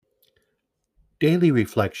Daily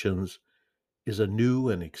Reflections is a new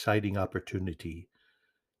and exciting opportunity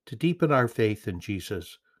to deepen our faith in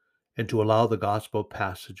Jesus and to allow the gospel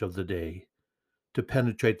passage of the day to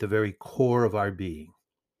penetrate the very core of our being.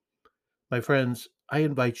 My friends, I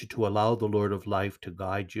invite you to allow the Lord of life to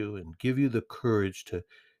guide you and give you the courage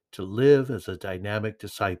to live as a dynamic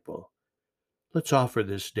disciple. Let's offer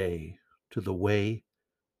this day to the way,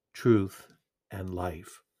 truth, and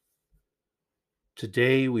life.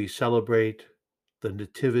 Today we celebrate the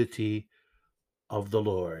Nativity of the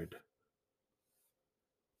Lord.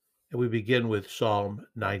 And we begin with Psalm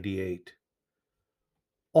 98.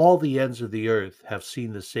 All the ends of the earth have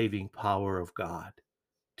seen the saving power of God.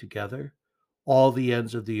 Together, all the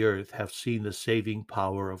ends of the earth have seen the saving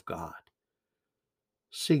power of God.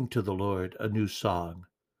 Sing to the Lord a new song,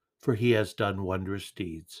 for he has done wondrous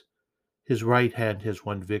deeds. His right hand has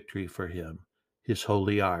won victory for him, his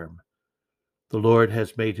holy arm. The Lord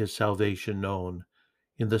has made his salvation known.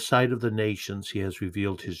 In the sight of the nations he has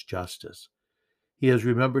revealed his justice. He has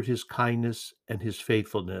remembered his kindness and his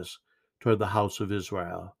faithfulness toward the house of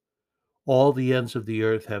Israel. All the ends of the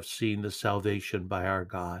earth have seen the salvation by our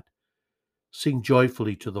God. Sing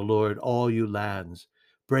joyfully to the Lord, all you lands.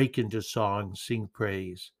 Break into song, sing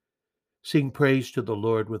praise. Sing praise to the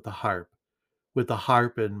Lord with the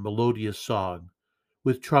harp and melodious song,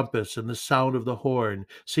 with trumpets and the sound of the horn.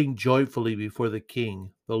 Sing joyfully before the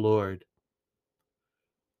King, the Lord.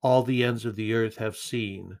 All the ends of the earth have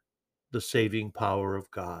seen the saving power of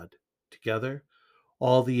God. Together,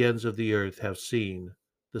 all the ends of the earth have seen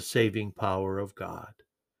the saving power of God.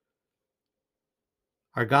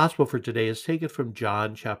 Our gospel for today is taken from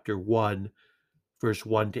John chapter 1, verse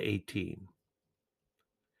 1 to 18.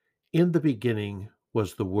 In the beginning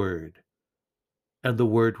was the Word, and the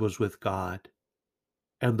Word was with God,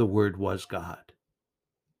 and the Word was God.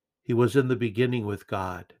 He was in the beginning with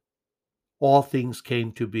God. All things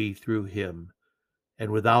came to be through him, and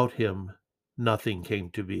without him nothing came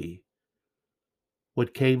to be.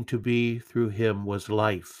 What came to be through him was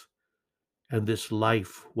life, and this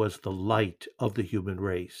life was the light of the human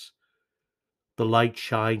race. The light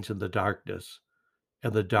shines in the darkness,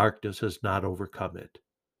 and the darkness has not overcome it.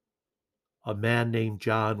 A man named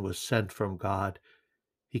John was sent from God.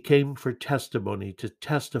 He came for testimony to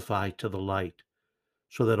testify to the light,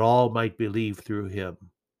 so that all might believe through him.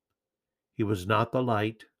 He was not the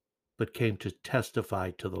light, but came to testify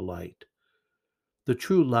to the light. The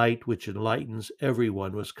true light which enlightens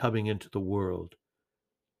everyone was coming into the world.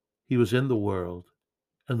 He was in the world,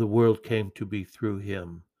 and the world came to be through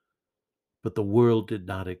him. But the world did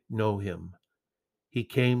not know him. He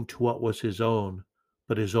came to what was his own,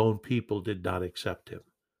 but his own people did not accept him.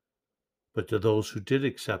 But to those who did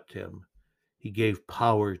accept him, he gave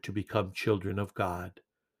power to become children of God.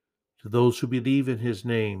 To those who believe in his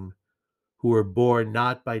name, who were born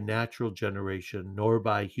not by natural generation, nor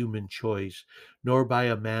by human choice, nor by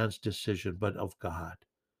a man's decision, but of God.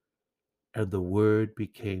 And the Word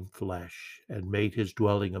became flesh and made his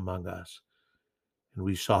dwelling among us. And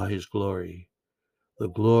we saw his glory, the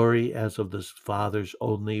glory as of the Father's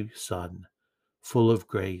only Son, full of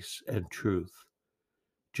grace and truth.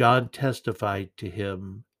 John testified to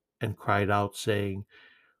him and cried out, saying,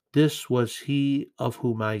 "This was he of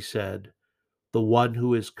whom I said, 'The one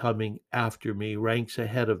who is coming after me ranks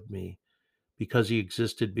ahead of me, because he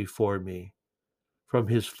existed before me.' From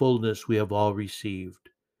his fullness we have all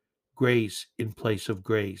received grace in place of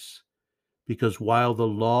grace, because while the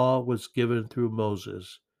law was given through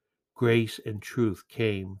Moses, grace and truth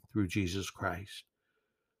came through Jesus Christ.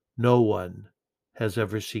 No one has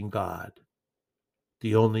ever seen God.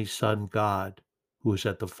 The only Son, God, who is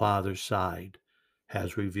at the Father's side,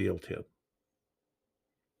 has revealed him."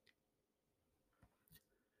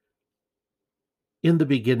 In the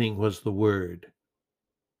beginning was the Word,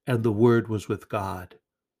 and the Word was with God,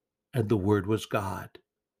 and the Word was God.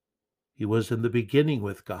 He was in the beginning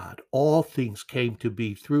with God. All things came to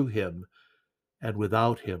be through him, and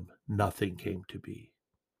without him nothing came to be.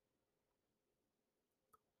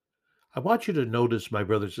 I want you to notice, my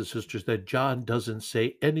brothers and sisters, that John doesn't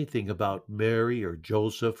say anything about Mary or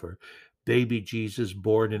Joseph or baby Jesus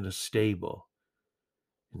born in a stable.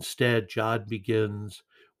 Instead, John begins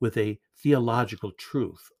with a theological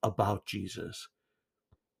truth about Jesus,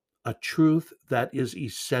 a truth that is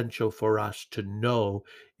essential for us to know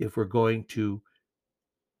if we're going to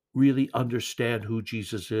really understand who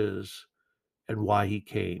Jesus is and why he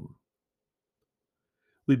came.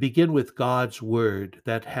 We begin with God's word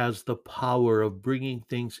that has the power of bringing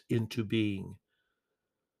things into being.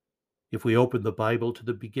 If we open the Bible to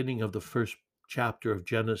the beginning of the first chapter of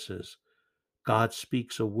Genesis, God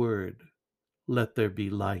speaks a word, "Let there be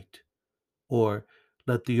light," Or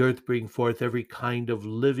let the earth bring forth every kind of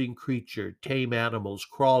living creature, tame animals,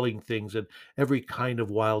 crawling things, and every kind of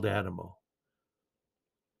wild animal.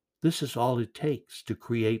 This is all it takes to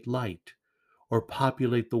create light or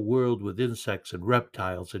populate the world with insects and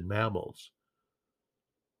reptiles and mammals.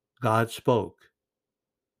 God spoke,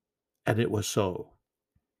 and it was so.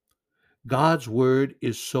 God's word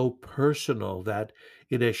is so personal that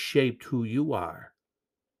it has shaped who you are.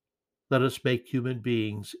 Let us make human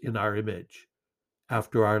beings in our image,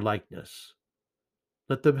 after our likeness.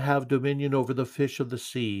 Let them have dominion over the fish of the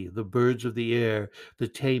sea, the birds of the air, the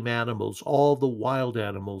tame animals, all the wild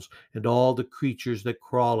animals, and all the creatures that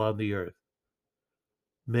crawl on the earth.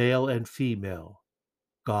 Male and female,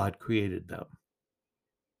 God created them.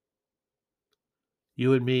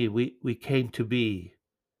 You and me, we came to be.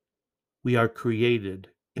 We are created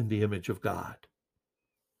in the image of God.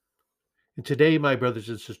 And today, my brothers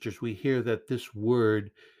and sisters, we hear that this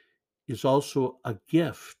word is also a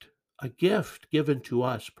gift given to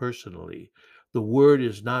us personally. The word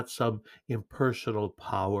is not some impersonal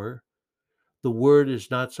power. The word is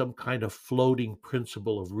not some kind of floating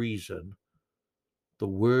principle of reason. The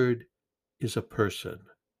word is a person.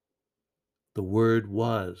 The word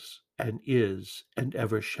was and is and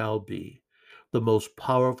ever shall be the most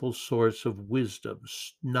powerful source of wisdom,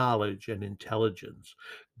 knowledge, and intelligence.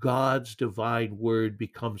 God's divine word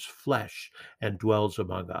becomes flesh and dwells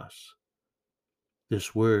among us.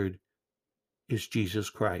 This word is Jesus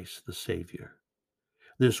Christ, the Savior.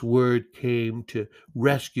 This word came to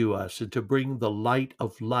rescue us and to bring the light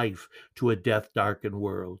of life to a death-darkened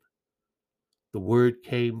world. The word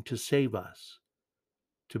came to save us,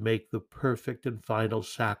 to make the perfect and final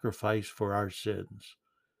sacrifice for our sins.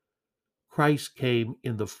 Christ came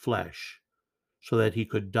in the flesh so that he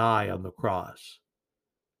could die on the cross.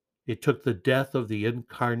 It took the death of the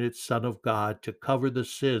incarnate Son of God to cover the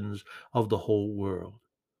sins of the whole world.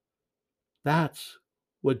 That's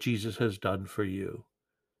what Jesus has done for you.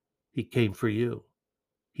 He came for you.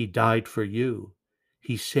 He died for you.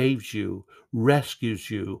 He saves you, rescues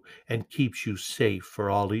you, and keeps you safe for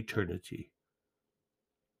all eternity.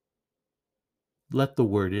 Let the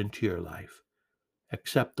word into your life.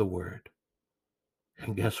 Accept the word.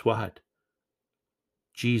 And guess what?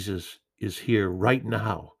 Jesus is here right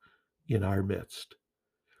now in our midst.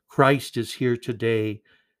 Christ is here today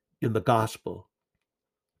in the gospel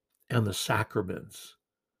and the sacraments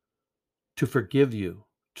to forgive you,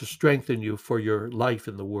 to strengthen you for your life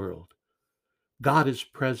in the world. God is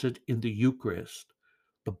present in the Eucharist.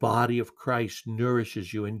 The body of Christ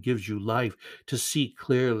nourishes you and gives you life to see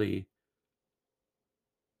clearly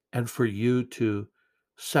and for you to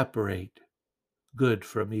separate good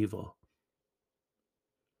from evil.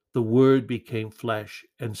 The Word became flesh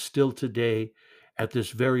and still today, at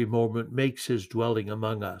this very moment, makes his dwelling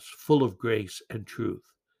among us, full of grace and truth.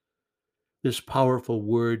 This powerful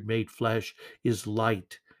Word made flesh is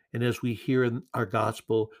light, and as we hear in our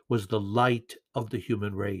gospel, was the light of the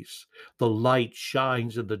human race. The light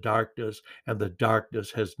shines in the darkness, and the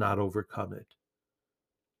darkness has not overcome it.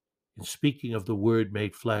 In speaking of the Word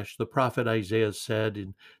made flesh, the prophet Isaiah said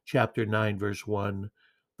in chapter 9, verse 1,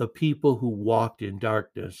 "The people who walked in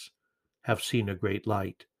darkness have seen a great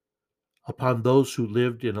light. Upon those who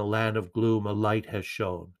lived in a land of gloom, a light has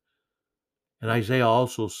shone." And Isaiah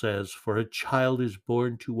also says, "For a child is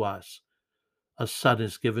born to us, a son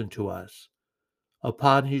is given to us.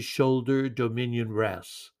 Upon his shoulder dominion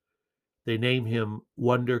rests. They name him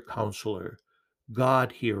Wonder Counselor,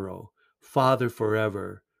 God Hero, Father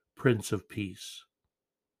forever, Prince of Peace."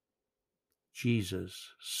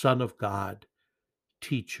 Jesus, Son of God,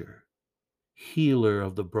 Teacher, Healer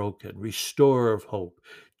of the broken, Restorer of hope.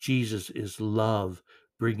 Jesus is love,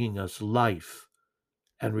 bringing us life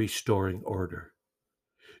and restoring order.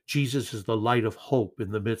 Jesus is the light of hope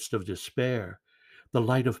in the midst of despair, the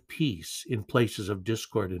light of peace in places of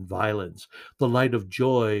discord and violence, the light of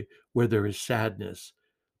joy where there is sadness,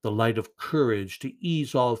 the light of courage to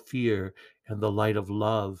ease all fear, and the light of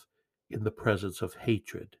love in the presence of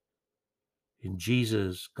hatred. In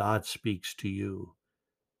Jesus, God speaks to you.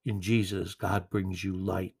 In Jesus, God brings you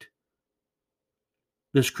light.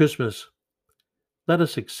 This Christmas, let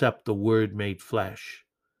us accept the Word made flesh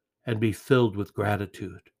and be filled with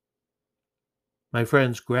gratitude. My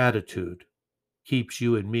friends, gratitude keeps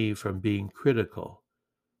you and me from being critical,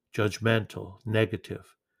 judgmental,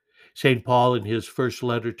 negative. St. Paul, in his first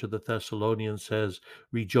letter to the Thessalonians, says,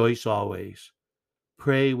 "Rejoice always,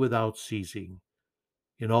 pray without ceasing.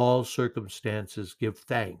 In all circumstances, give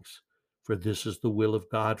thanks, for this is the will of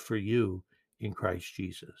God for you in Christ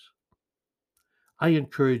Jesus." I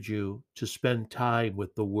encourage you to spend time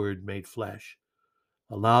with the Word made flesh.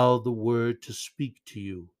 Allow the Word to speak to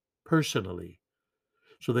you personally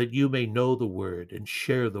so that you may know the Word and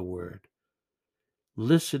share the Word.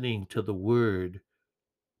 Listening to the Word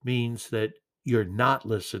means that you're not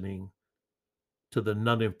listening to the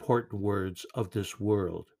non-important words of this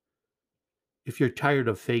world. If you're tired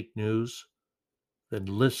of fake news, then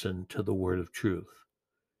listen to the word of truth.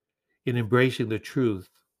 In embracing the truth,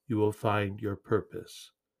 you will find your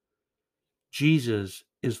purpose. Jesus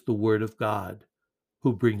is the Word of God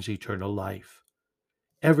who brings eternal life.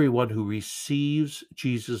 Everyone who receives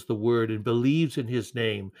Jesus the Word and believes in his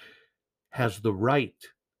name has the right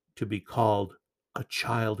to be called a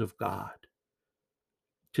child of God.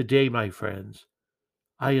 Today, my friends,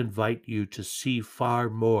 I invite you to see far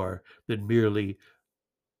more than merely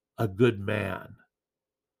a good man.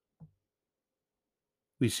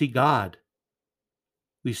 We see God.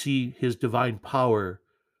 We see his divine power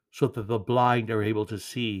so that the blind are able to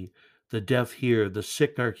see, the deaf hear, the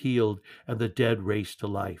sick are healed, and the dead raised to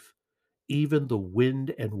life. Even the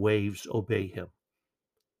wind and waves obey him.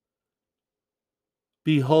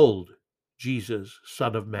 Behold, Jesus,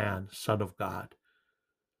 Son of Man, Son of God.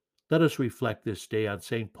 Let us reflect this day on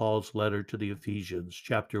St. Paul's letter to the Ephesians,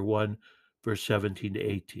 chapter 1, verse 17 to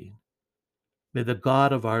 18. May the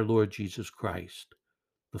God of our Lord Jesus Christ,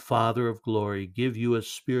 the Father of glory, give you a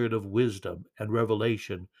spirit of wisdom and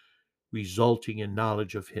revelation resulting in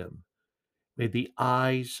knowledge of him. May the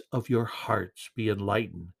eyes of your hearts be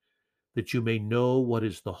enlightened, that you may know what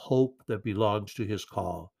is the hope that belongs to his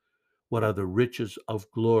call, what are the riches of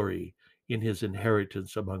glory in his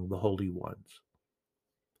inheritance among the holy ones.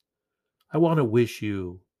 I want to wish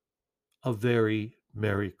you a very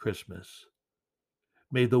Merry Christmas.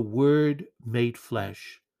 May the Word made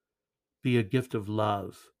flesh be a gift of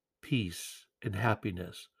love, peace, and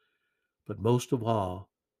happiness, but most of all,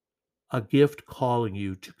 a gift calling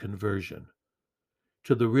you to conversion,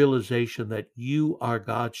 to the realization that you are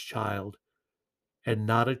God's child and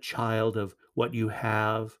not a child of what you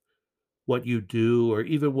have, what you do, or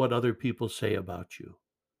even what other people say about you.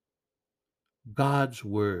 God's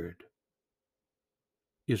Word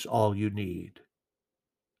is all you need.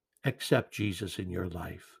 Accept Jesus in your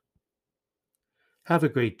life. Have a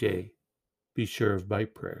great day. Be sure of my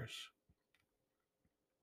prayers.